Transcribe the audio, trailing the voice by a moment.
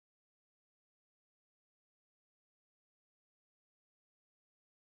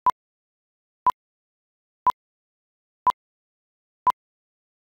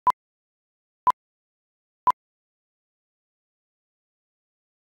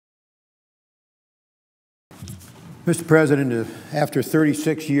Mr. President, after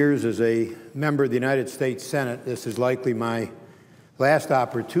 36 years as a member of the United States Senate, this is likely my last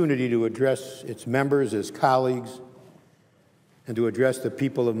opportunity to address its members as colleagues and to address the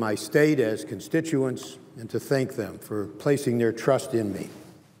people of my state as constituents and to thank them for placing their trust in me.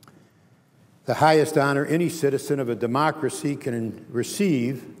 The highest honor any citizen of a democracy can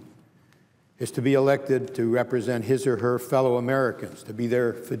receive is to be elected to represent his or her fellow Americans, to be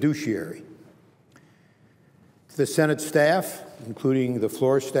their fiduciary. To the Senate staff, including the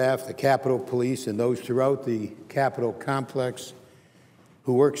floor staff, the Capitol Police, and those throughout the Capitol complex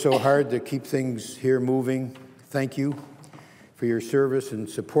who work so hard to keep things here moving, thank you for your service and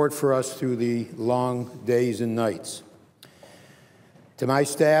support for us through the long days and nights. To my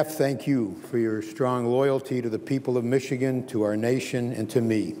staff, thank you for your strong loyalty to the people of Michigan, to our nation, and to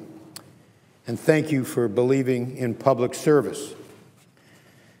me. And thank you for believing in public service.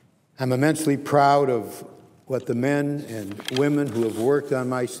 I'm immensely proud of what the men and women who have worked on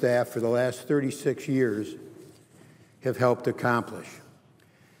my staff for the last 36 years have helped accomplish.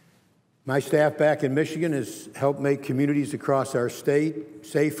 My staff back in Michigan has helped make communities across our state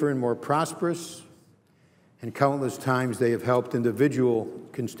safer and more prosperous, and countless times they have helped individual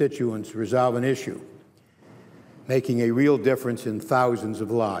constituents resolve an issue, making a real difference in thousands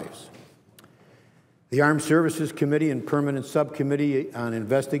of lives. The Armed Services Committee and Permanent Subcommittee on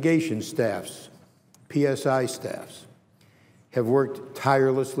Investigation staffs, PSI staffs, have worked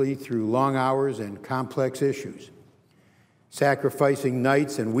tirelessly through long hours and complex issues, sacrificing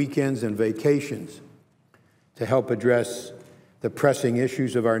nights and weekends and vacations to help address the pressing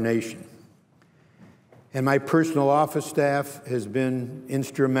issues of our nation. And my personal office staff has been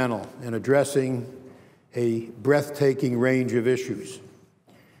instrumental in addressing a breathtaking range of issues,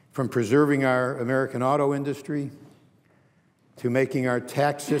 from preserving our American auto industry, to making our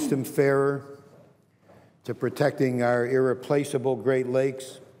tax system fairer, to protecting our irreplaceable Great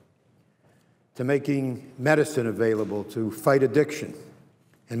Lakes, to making medicine available to fight addiction,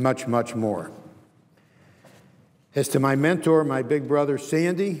 and much, much more. As to my mentor, my big brother,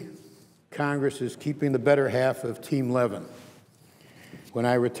 Sandy, Congress is keeping the better half of Team Levin when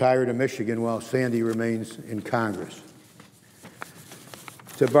I retire to Michigan while Sandy remains in Congress.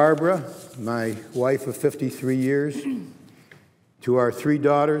 To Barbara, my wife of 53 years, to our three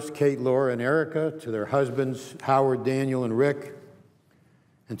daughters, Kate, Laura, and Erica, to their husbands, Howard, Daniel, and Rick,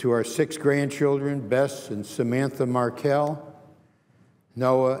 and to our 6 grandchildren, Bess and Samantha Markell,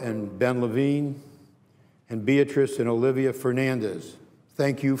 Noah and Ben Levine, and Beatrice and Olivia Fernandez.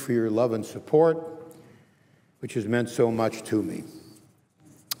 Thank you for your love and support, which has meant so much to me.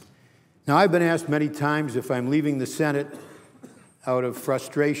 Now, I've been asked many times if I'm leaving the Senate out of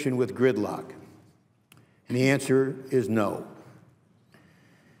frustration with gridlock, and the answer is no.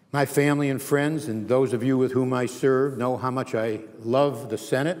 My family and friends, and those of you with whom I serve, know how much I love the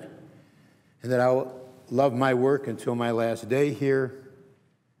Senate and that I'll love my work until my last day here,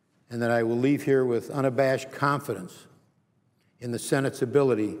 and that I will leave here with unabashed confidence in the Senate's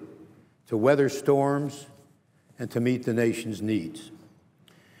ability to weather storms and to meet the nation's needs.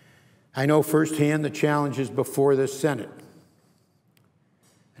 I know firsthand the challenges before this Senate,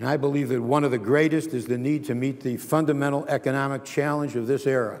 and I believe that one of the greatest is the need to meet the fundamental economic challenge of this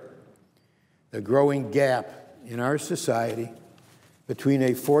era, the growing gap in our society between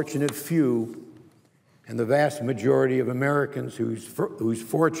a fortunate few and the vast majority of Americans whose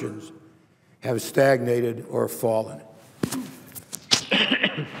fortunes have stagnated or fallen.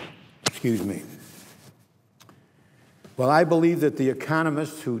 Excuse me. Well, I believe that the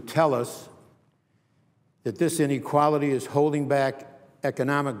economists who tell us that this inequality is holding back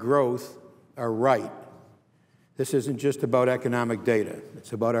economic growth are right. This isn't just about economic data.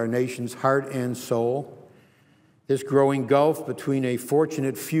 It's about our nation's heart and soul. This growing gulf between a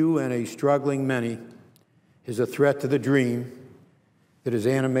fortunate few and a struggling many is a threat to the dream that has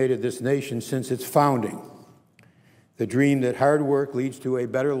animated this nation since its founding, the dream that hard work leads to a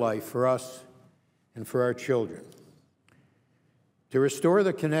better life for us and for our children. To restore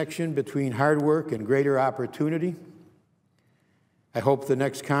the connection between hard work and greater opportunity, I hope the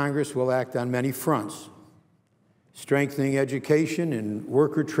next Congress will act on many fronts, strengthening education and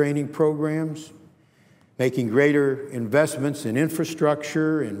worker training programs, making greater investments in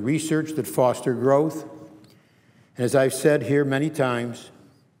infrastructure and research that foster growth. And as I've said here many times,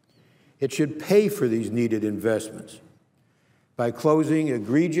 it should pay for these needed investments by closing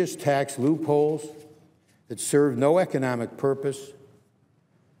egregious tax loopholes that serve no economic purpose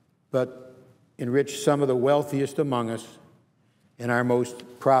but enrich some of the wealthiest among us and our most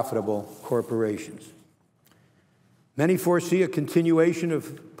profitable corporations. Many foresee a continuation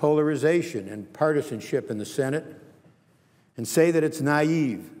of polarization and partisanship in the Senate, and say that it's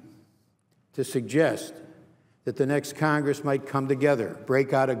naive to suggest that the next Congress might come together,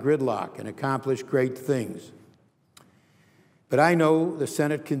 break out of gridlock, and accomplish great things. But I know the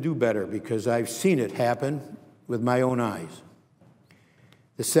Senate can do better because I've seen it happen with my own eyes.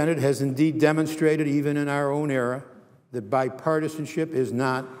 The Senate has indeed demonstrated, even in our own era, that bipartisanship is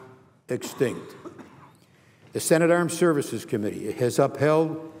not extinct. The Senate Armed Services Committee has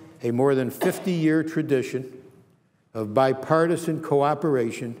upheld a more than 50-year tradition of bipartisan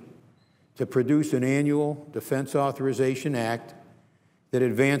cooperation to produce an annual Defense Authorization Act that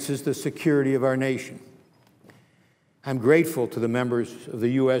advances the security of our nation. I'm grateful to the members of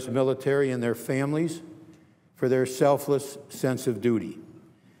the U.S. military and their families for their selfless sense of duty.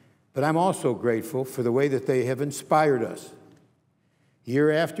 But I'm also grateful for the way that they have inspired us, year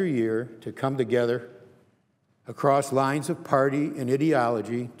after year, to come together across lines of party and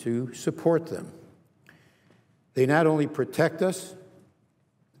ideology to support them. They not only protect us,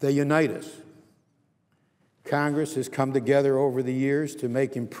 they unite us. Congress has come together over the years to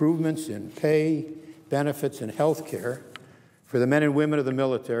make improvements in pay, benefits, and health care for the men and women of the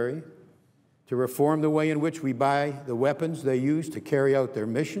military, to reform the way in which we buy the weapons they use to carry out their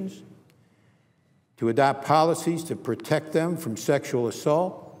missions, to adopt policies to protect them from sexual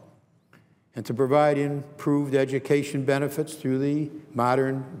assault, and to provide improved education benefits through the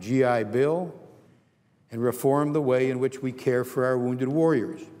modern GI Bill, and reform the way in which we care for our wounded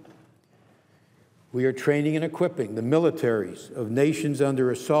warriors. We are training and equipping the militaries of nations under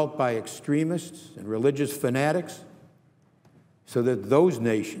assault by extremists and religious fanatics so that those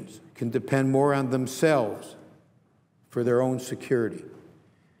nations can depend more on themselves for their own security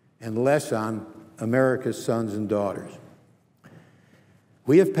and less on America's sons and daughters.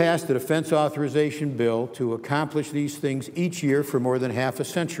 We have passed a defense authorization bill to accomplish these things each year for more than half a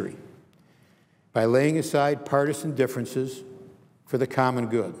century by laying aside partisan differences for the common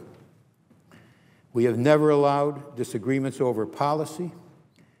good. We have never allowed disagreements over policy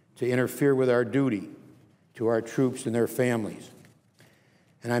to interfere with our duty to our troops and their families.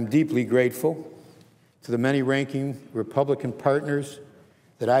 And I'm deeply grateful to the many ranking Republican partners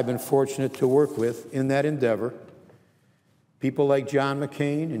that I've been fortunate to work with in that endeavor, people like John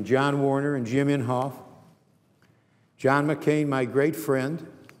McCain and John Warner and Jim Inhofe. John McCain, my great friend,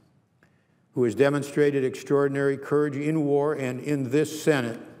 who has demonstrated extraordinary courage in war and in this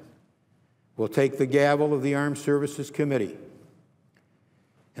Senate, will take the gavel of the Armed Services Committee.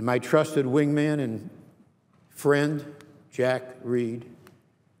 And my trusted wingman and friend, Jack Reed,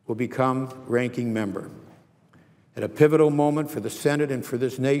 will become ranking member. At a pivotal moment for the Senate and for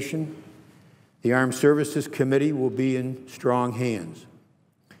this nation, the Armed Services Committee will be in strong hands.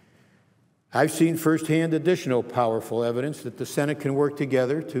 I've seen firsthand additional powerful evidence that the Senate can work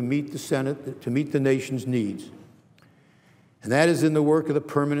together to meet the nation's needs. And that is in the work of the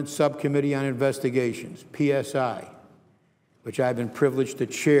Permanent Subcommittee on Investigations, PSI, which I've been privileged to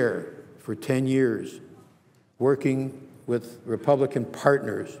chair for 10 years, working with Republican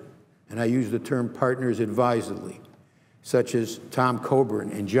partners, and I use the term partners advisedly, such as Tom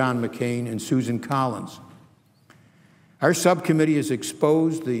Coburn and John McCain and Susan Collins. Our subcommittee has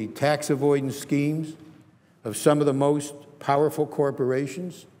exposed the tax avoidance schemes of some of the most powerful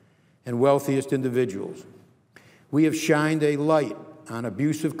corporations and wealthiest individuals. We have shined a light on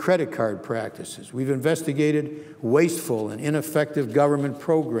abusive credit card practices. We've investigated wasteful and ineffective government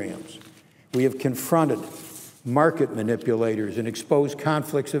programs. We have confronted market manipulators and exposed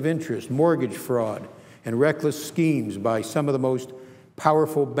conflicts of interest, mortgage fraud, and reckless schemes by some of the most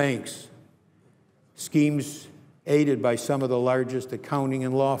powerful banks, schemes aided by some of the largest accounting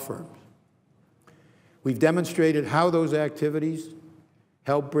and law firms. We've demonstrated how those activities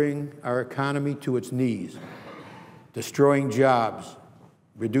help bring our economy to its knees, destroying jobs,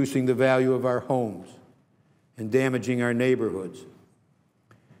 reducing the value of our homes, and damaging our neighborhoods.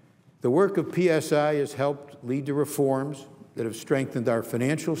 The work of PSI has helped lead to reforms that have strengthened our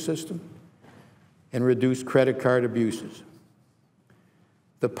financial system and reduced credit card abuses.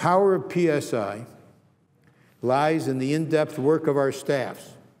 The power of PSI lies in the in-depth work of our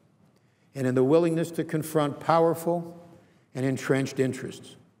staffs and in the willingness to confront powerful and entrenched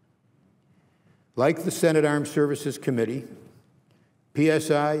interests. Like the Senate Armed Services Committee,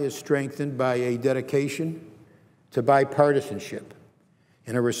 PSI is strengthened by a dedication to bipartisanship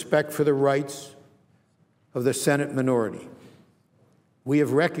and a respect for the rights of the Senate minority. We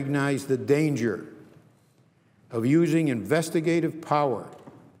have recognized the danger of using investigative power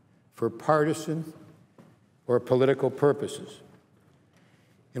for partisan or political purposes.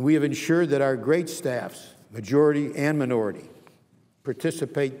 And we have ensured that our great staffs, majority and minority,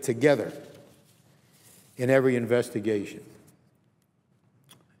 participate together in every investigation.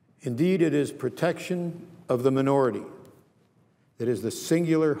 Indeed, it is protection of the minority that is the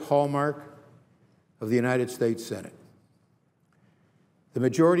singular hallmark of the United States Senate. The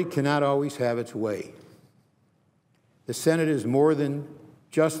majority cannot always have its way. The Senate is more than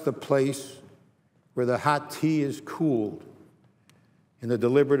just the place where the hot tea is cooled in the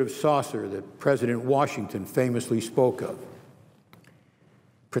deliberative saucer that President Washington famously spoke of.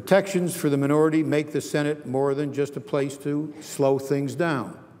 Protections for the minority make the Senate more than just a place to slow things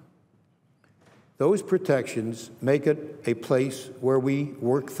down. Those protections make it a place where we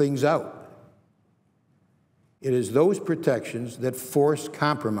work things out. It is those protections that force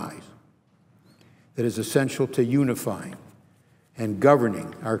compromise that is essential to unifying and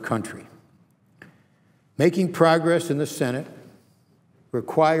governing our country. Making progress in the Senate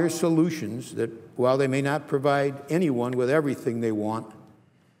requires solutions that, while they may not provide anyone with everything they want,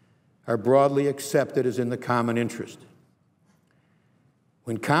 are broadly accepted as in the common interest.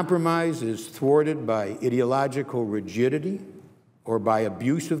 When compromise is thwarted by ideological rigidity or by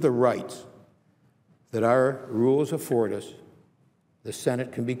abuse of the rights that our rules afford us, the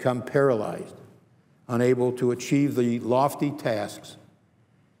Senate can become paralyzed, unable to achieve the lofty tasks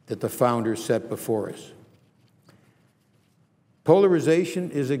that the founders set before us. Polarization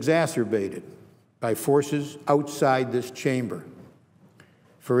is exacerbated by forces outside this chamber.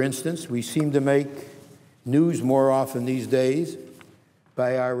 For instance, we seem to make news more often these days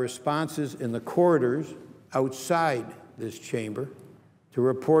by our responses in the corridors outside this chamber to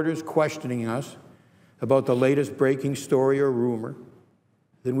reporters questioning us about the latest breaking story or rumor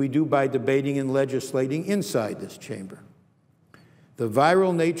than we do by debating and legislating inside this chamber. The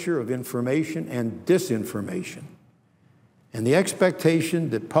viral nature of information and disinformation and the expectation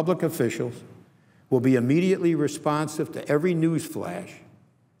that public officials will be immediately responsive to every news flash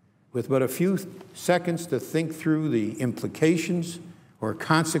with but a few seconds to think through the implications or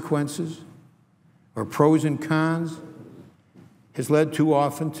consequences or pros and cons has led too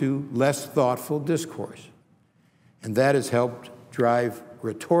often to less thoughtful discourse, and that has helped drive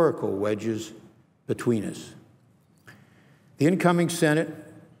rhetorical wedges between us. The incoming Senate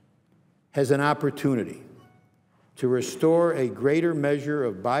has an opportunity to restore a greater measure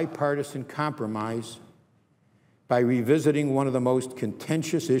of bipartisan compromise by revisiting one of the most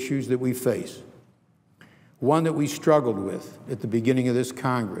contentious issues that we face, one that we struggled with at the beginning of this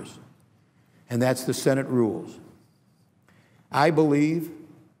Congress, and that's the Senate rules. I believe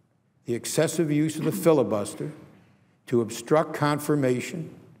the excessive use of the filibuster to obstruct confirmation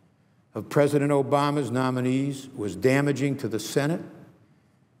of President Obama's nominees was damaging to the Senate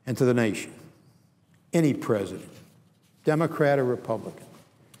and to the nation. Any president, Democrat or Republican,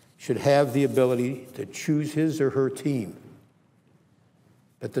 should have the ability to choose his or her team.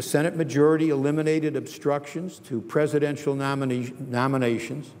 But the Senate majority eliminated obstructions to presidential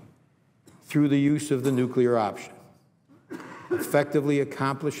nominations through the use of the nuclear option, effectively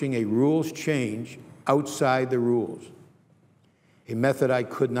accomplishing a rules change outside the rules, a method I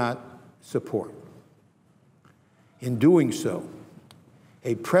could not support. In doing so,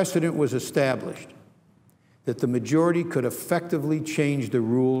 a precedent was established that the majority could effectively change the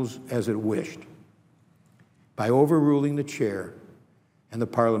rules as it wished by overruling the chair and the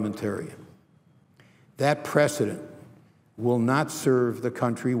parliamentarian. That precedent will not serve the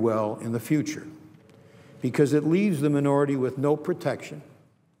country well in the future because it leaves the minority with no protection,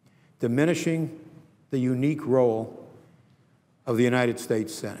 diminishing the unique role of the United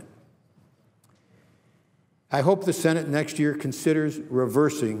States Senate. I hope the Senate next year considers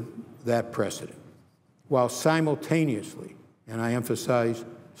reversing that precedent while simultaneously, and I emphasize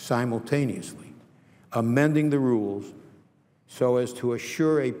simultaneously, amending the rules so as to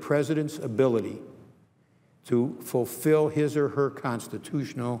assure a president's ability to fulfill his or her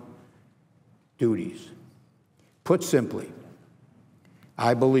constitutional duties. Put simply,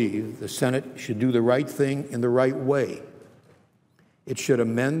 I believe the Senate should do the right thing in the right way. It should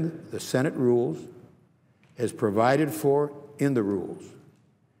amend the Senate rules as provided for in the rules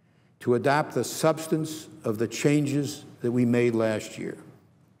to adopt the substance of the changes that we made last year.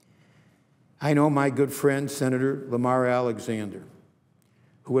 I know my good friend, Senator Lamar Alexander,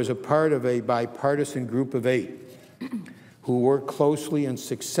 who was a part of a bipartisan group of 8 who worked closely and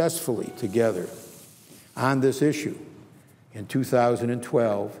successfully together on this issue in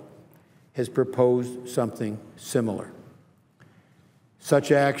 2012, has proposed something similar.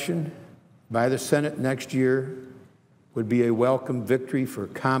 Such action by the Senate next year would be a welcome victory for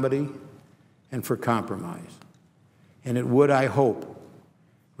comedy and for compromise. And it would, I hope,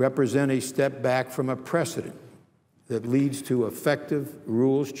 represent a step back from a precedent that leads to effective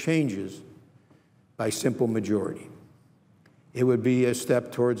rules changes by simple majority. it would be a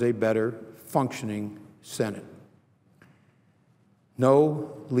step towards a better functioning Senate.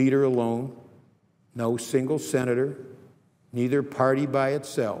 No leader alone, no single senator, neither party by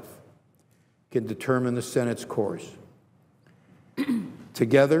itself can determine the Senate's course.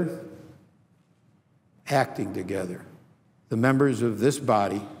 Together, acting together, the members of this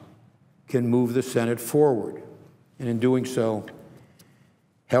body can move the Senate forward, and in doing so,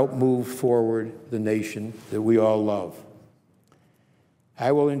 help move forward the nation that we all love.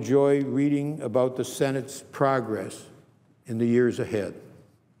 I will enjoy reading about the Senate's progress in the years ahead,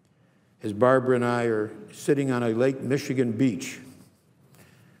 as Barbara and I are sitting on a Lake Michigan beach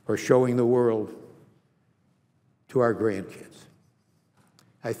or showing the world to our grandkids.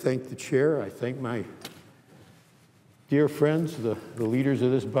 I thank the chair, I thank my dear friends, the leaders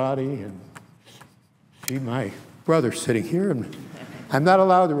of this body, and see my brother sitting here. And I'm not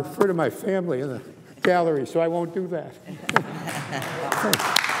allowed to refer to my family in the gallery, so I won't do that.